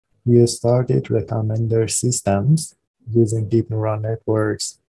We started recommender systems using deep neural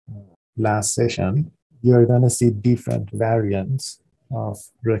networks last session. You're going to see different variants of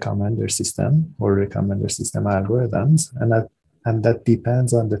recommender system or recommender system algorithms, and that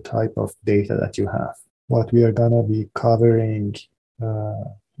depends on the type of data that you have. What we are going to be covering uh,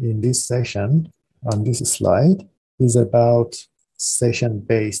 in this session on this slide is about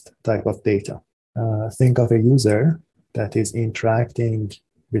session-based type of data. Think of a user that is interacting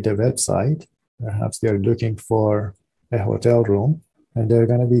with a website. Perhaps they're looking for a hotel room, and they're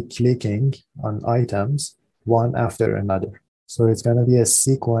going to be clicking on items one after another. So it's going to be a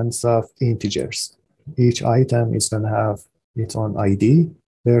sequence of integers. Each item is going to have its own ID.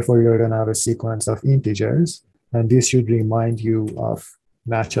 Therefore, you're going to have a sequence of integers, and this should remind you of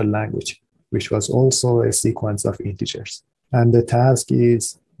natural language, which was also a sequence of integers. And the task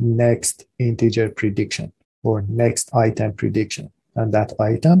is next integer prediction or next item prediction. And that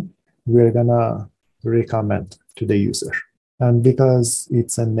item, we're going to recommend to the user. And because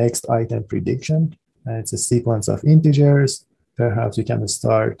it's a next item prediction, and it's a sequence of integers, perhaps you can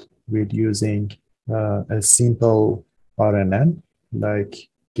start with using a simple RNN, like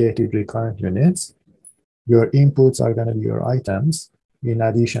gated recurrent units. Your inputs are going to be your items, in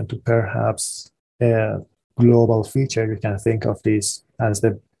addition to perhaps a global feature. You can think of this as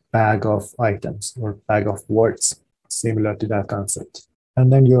the bag of items or bag of words, similar to that concept.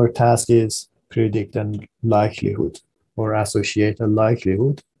 And then your task is predict a likelihood or associate a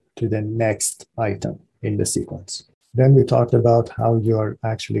likelihood to the next item in the sequence. Then we talked about how you're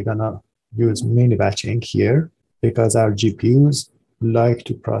actually going to use mini batching here, because our GPUs like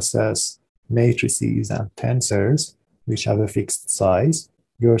to process matrices and tensors, which have a fixed size.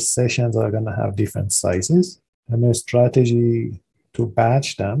 Your sessions are going to have different sizes. And the strategy to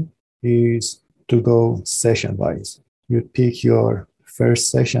batch them is to go session-wise. You pick your first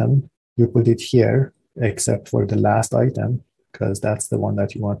session, you put it here, except for the last item, because that's the one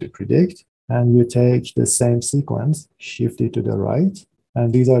that you want to predict. And you take the same sequence, shift it to the right,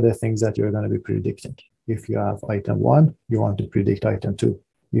 and these are the things that you're going to be predicting. If you have item 1, you want to predict item 2.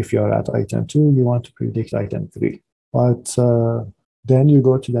 If you're at item 2, you want to predict item 3. But then you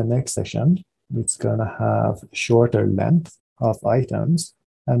go to the next session. It's going to have shorter length of items,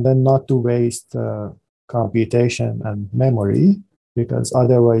 and then not to waste computation and memory, because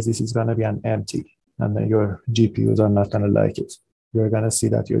otherwise this is going to be an empty, and then your GPUs are not going to like it. You're going to see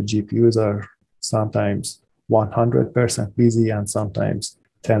that your GPUs are sometimes 100% busy and sometimes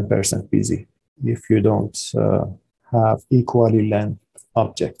 10% busy if you don't have equally length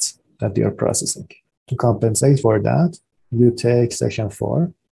objects that you're processing. To compensate for that, you take session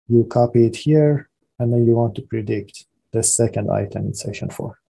 4, you copy it here, and then you want to predict the second item in session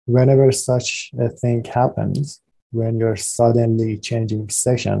 4. Whenever such a thing happens, when you're suddenly changing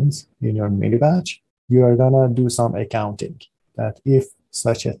sessions in your mini batch, you are going to do some accounting that if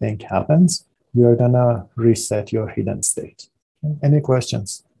such a thing happens, you are going to reset your hidden state. Okay. Any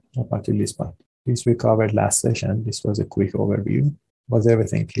questions up until this point? This we covered last session. This was a quick overview. Was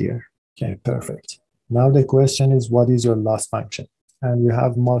everything clear? Okay, perfect. Now the question is, what is your loss function? And you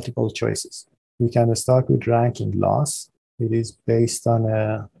have multiple choices. We can start with ranking loss. It is based on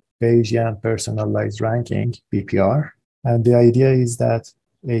a Bayesian personalized ranking, BPR. And the idea is that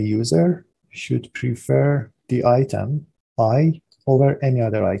a user should prefer the item I over any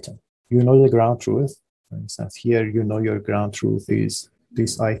other item. You know the ground truth. For instance, here you know your ground truth is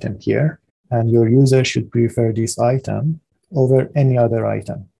this item here, and your user should prefer this item over any other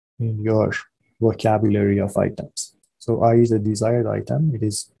item in your vocabulary of items. So I is a desired item. It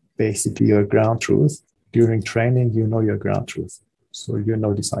is basically your ground truth. During training, you know your ground truth. So you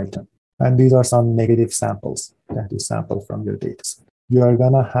know this item. And these are some negative samples that you sample from your dataset. You are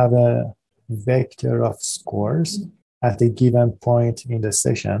going to have a vector of scores at a given point in the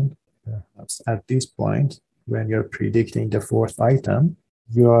session. Perhaps at this point, when you're predicting the fourth item,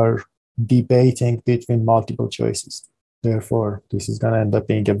 you are debating between multiple choices. Therefore, this is going to end up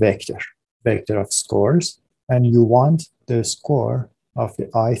being a vector of scores. And you want the score of the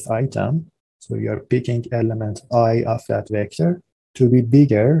ith item, so you're picking element I of that vector, to be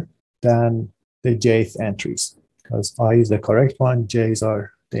bigger than the jth entries, because I is the correct one, j's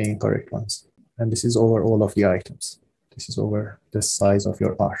are the incorrect ones. And this is over all of the items. This is over the size of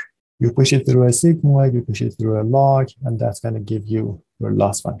your R. You push it through a sigmoid, you push it through a log, and that's going to give you your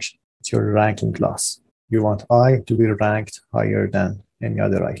loss function. It's your ranking loss. You want I to be ranked higher than any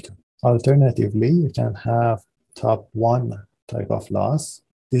other item. Alternatively, you can have top 1 type of loss.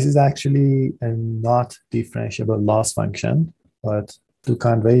 This is actually a not differentiable loss function, but to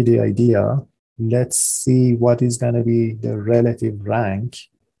convey the idea, let's see what is going to be the relative rank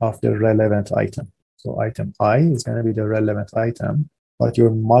of the relevant item. So item I is going to be the relevant item, but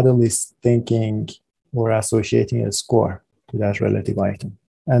your model is thinking or associating a score to that relative item.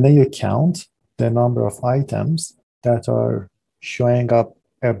 And then you count the number of items that are showing up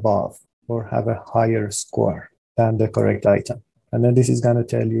above or have a higher score than the correct item. And then this is going to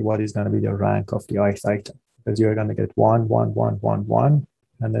tell you what is going to be the rank of the ith item, because you're going to get 1, 1, 1, 1, 1,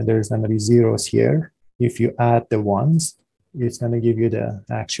 and then there's going to be zeros here. If you add the ones, it's going to give you the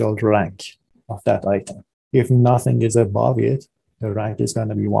actual rank of that item. If nothing is above it, the rank is going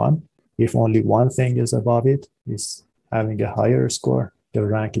to be 1. If only one thing is above it, is having a higher score, the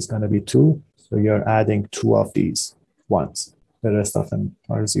rank is going to be 2. So you're adding 2 of these ones. The rest of them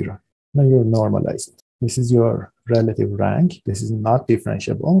are 0. Now you normalize it. This is your relative rank. This is not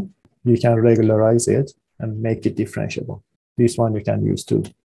differentiable. You can regularize it and make it differentiable. This one you can use to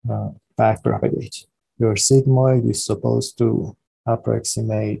backpropagate. Your sigmoid is supposed to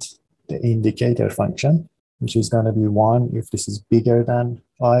approximate the indicator function, which is going to be 1 if this is bigger than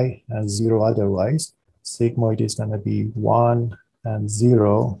I and 0 otherwise. Sigmoid is going to be 1 and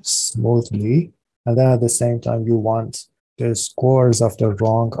 0 smoothly. And then at the same time, you want the scores of the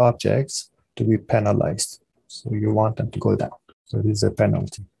wrong objects to be penalized. So you want them to go down. So this is a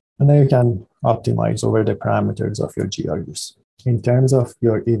penalty. And then you can optimize over the parameters of your GRUs. In terms of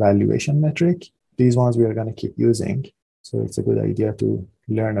your evaluation metric, these ones we are going to keep using. So it's a good idea to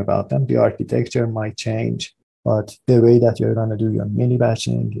learn about them. The architecture might change, but the way that you're going to do your mini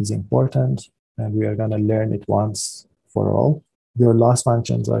batching is important. And we are going to learn it once for all. Your loss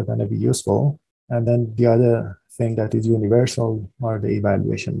functions are going to be useful. And then the other thing that is universal are the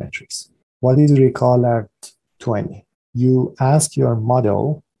evaluation metrics. What is recall at 20? You ask your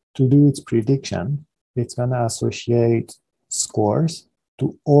model to do its prediction. It's going to associate scores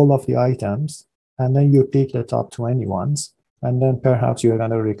to all of the items, and then you pick the top 20 ones, and then perhaps you're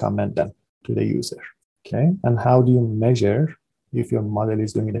going to recommend them to the user. Okay, and how do you measure if your model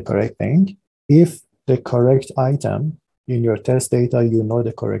is doing the correct thing? If the correct item in your test data, you know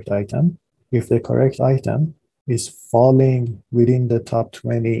the correct item. If the correct item is falling within the top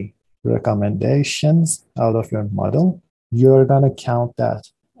 20 recommendations out of your model, you're going to count that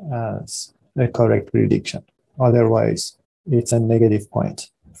as a correct prediction. Otherwise, it's a negative point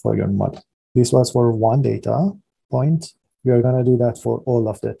for your model. This was for one data point. We are going to do that for all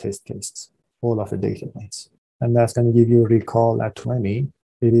of the test cases, all of the data points. And that's going to give you recall at 20.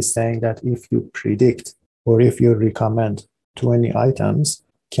 It is saying that if you predict or if you recommend 20 items,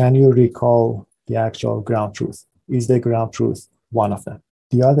 can you recall the actual ground truth? Is the ground truth one of them?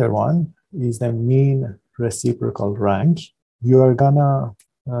 The other one is the mean reciprocal rank. You are going to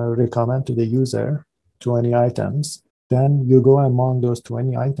recommend to the user 20 items. Then you go among those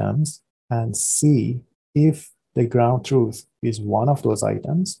 20 items and see if the ground truth is one of those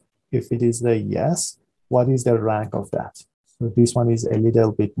items. If it is the yes, what is the rank of that? So this one is a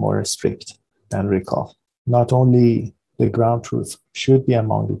little bit more strict than recall. Not only the ground truth should be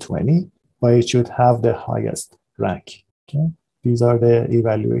among the 20, but it should have the highest rank. Okay? These are the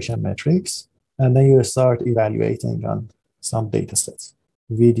evaluation metrics. And then you start evaluating on some data sets.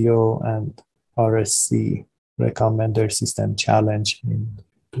 Video and RSC Recommender System Challenge in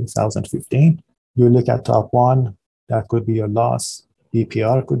 2015. You look at top 1, that could be your loss.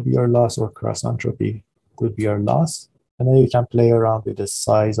 BPR could be your loss, or cross entropy could be your loss. And then you can play around with the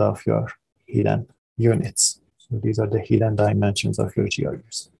size of your hidden units. So these are the hidden dimensions of your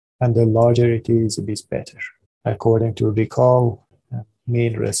GRUs. And the larger it is, it is better, according to recall and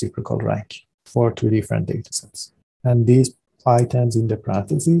mean reciprocal rank for 2 different data sets. And these items in the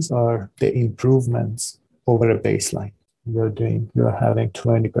parentheses are the improvements over a baseline. You're having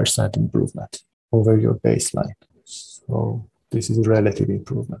 20% improvement over your baseline. So this is relative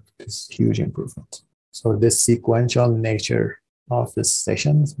improvement. This is huge improvement. So the sequential nature of the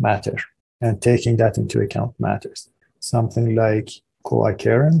sessions matter, and taking that into account matters. Something like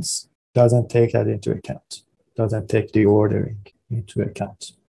co-occurrence doesn't take that into account, doesn't take the ordering into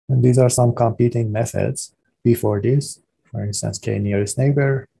account. And these are some competing methods before this, for instance, k nearest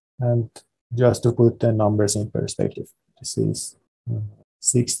neighbor. And just to put the numbers in perspective, this is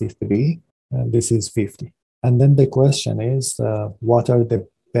 63 and this is 50. And then the question is, what are the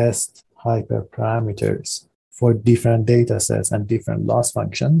best hyperparameters for different data sets and different loss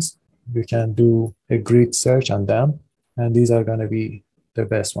functions? You can do a grid search on them, and these are going to be the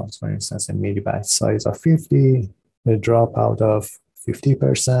best ones. For instance, a millibatch size of 50, a dropout of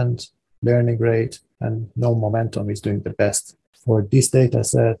 50%, learning rate, and no momentum is doing the best for this data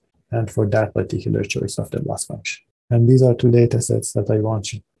set and for that particular choice of the loss function. And these are 2 data sets that I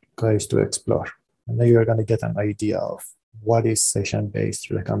want you guys to explore. And then you're going to get an idea of what is session-based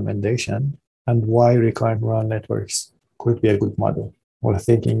recommendation and why recurrent neural networks could be a good model, or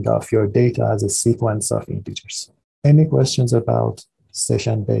thinking of your data as a sequence of integers. Any questions about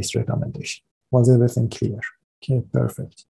session-based recommendation? Was everything clear? Okay, perfect.